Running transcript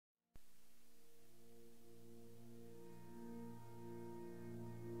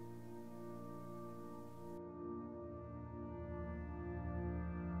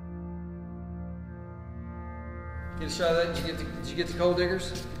a shot of that? Did you get the Gold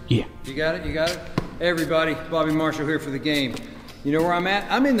Diggers? Yeah. You got it? You got it? Hey everybody, Bobby Marshall here for the game. You know where I'm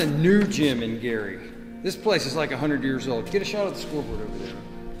at? I'm in the new gym in Gary. This place is like 100 years old. Get a shot of the scoreboard over there.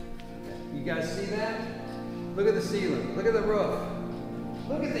 You guys see that? Look at the ceiling. Look at the roof.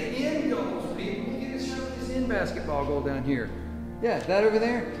 Look at the end goals, people. Get a shot of this end basketball goal down here. Yeah, that over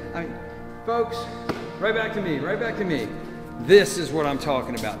there? I mean, folks, right back to me, right back to me. This is what I'm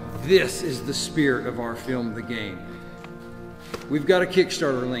talking about. This is the spirit of our film, The Game. We've got a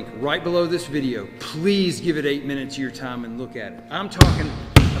Kickstarter link right below this video. Please give it 8 minutes of your time and look at it. I'm talking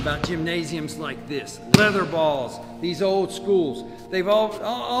about gymnasiums like this, leather balls, these old schools. They've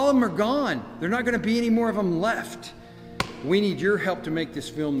all of them are gone. They're not gonna be any more of them left. We need your help to make this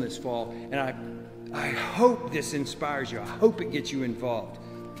film this fall, and I hope this inspires you. I hope it gets you involved.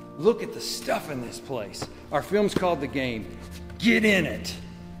 Look at the stuff in this place. Our film's called The Game. Get in it.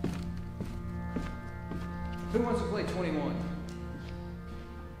 Who wants to play 21?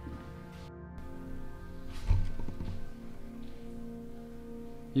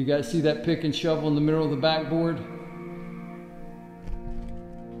 You guys see that pick and shovel in the middle of the backboard?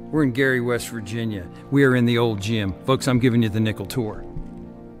 We're in Gary, West Virginia. We are in the old gym. Folks, I'm giving you the nickel tour.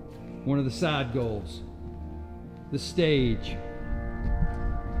 One of the side goals. The stage.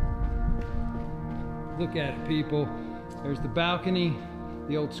 Look at it, people. There's the balcony,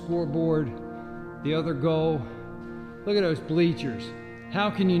 the old scoreboard, the other goal. Look at those bleachers. How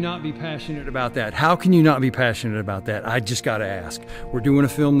can you not be passionate about that? How can you not be passionate about that? I just gotta ask. We're doing a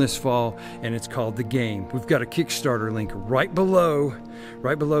film this fall and it's called The Game. We've got a Kickstarter link right below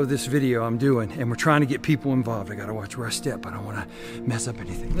this video I'm doing, and we're trying to get people involved. I gotta watch where I step. I don't wanna mess up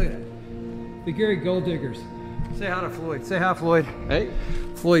anything. Look at that. The Gary Gold Diggers. Say hi to Floyd. Say hi, Floyd. Hey.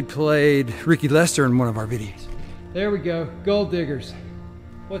 Floyd played Ricky Lester in one of our videos. There we go, Gold Diggers.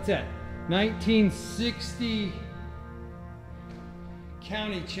 What's that? 1960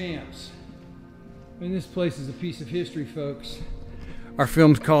 county champs. I mean, this place is a piece of history, folks. Our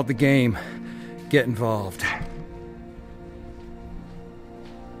film's called The Game. Get involved.